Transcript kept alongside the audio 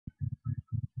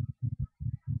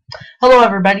Hello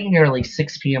everybody, nearly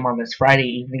 6 p.m. on this Friday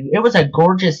evening. It was a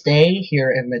gorgeous day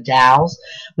here in the Dalles.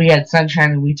 We had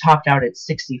sunshine and we topped out at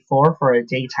 64 for a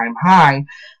daytime high.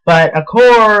 But of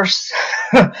course,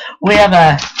 we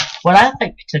have what I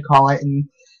like to call it, and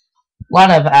a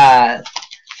lot of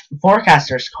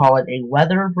forecasters call it a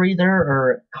weather breather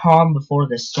or calm before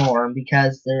the storm,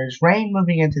 because there's rain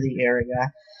moving into the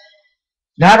area.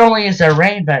 Not only is there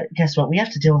rain, but guess what? We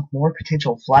have to deal with more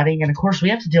potential flooding, and of course we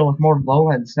have to deal with more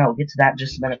lowland snow. We'll get to that in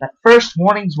just a minute. But first,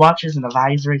 warnings, watches, and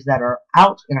advisories that are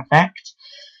out in effect.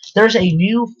 There's a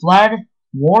new flood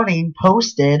warning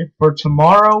posted for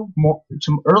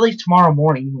early tomorrow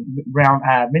morning,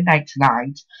 around midnight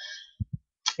tonight,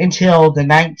 until the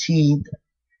 19th,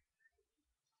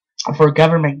 for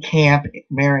Government Camp,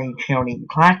 Marion County, and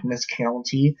Clackamas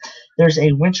County. There's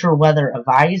a winter weather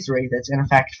advisory that's in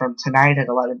effect from tonight at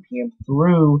 11 p.m.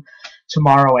 through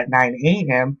tomorrow at 9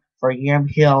 a.m. for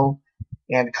Yamhill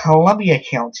and Columbia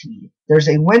County. There's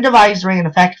a wind advisory in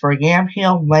effect for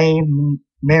Yamhill, Lane,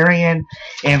 Marion,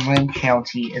 and Lynn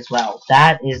County as well.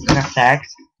 That is in effect,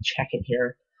 check it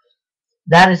here,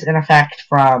 that is in effect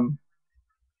from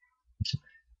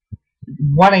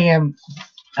 1 a.m.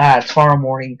 Tomorrow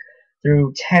morning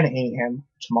through 10 a.m.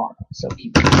 tomorrow. So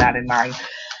keep that in mind.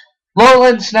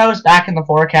 Lowland snow is back in the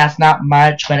forecast. Not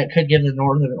much, but it could give the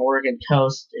northern Oregon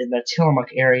coast in the Tillamook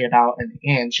area about an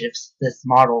inch if this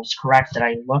model is correct that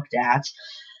I looked at.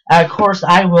 Of course,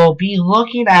 I will be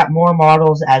looking at more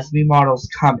models as new models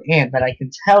come in, but I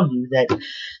can tell you that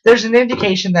there's an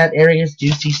indication that areas do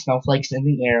see snowflakes in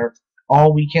the air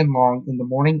all weekend long in the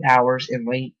morning hours and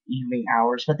late evening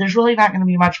hours, but there's really not going to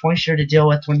be much moisture to deal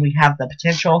with when we have the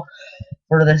potential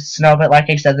for the snow. But like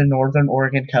I said, the northern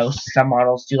Oregon coast, some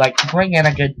models do like to bring in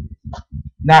a good,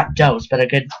 not dose, but a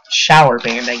good shower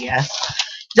band, I guess.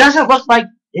 Doesn't look like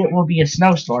it will be a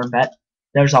snowstorm, but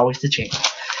there's always the chance.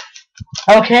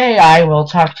 Okay, I will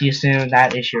talk to you soon.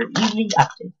 That is your evening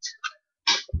update.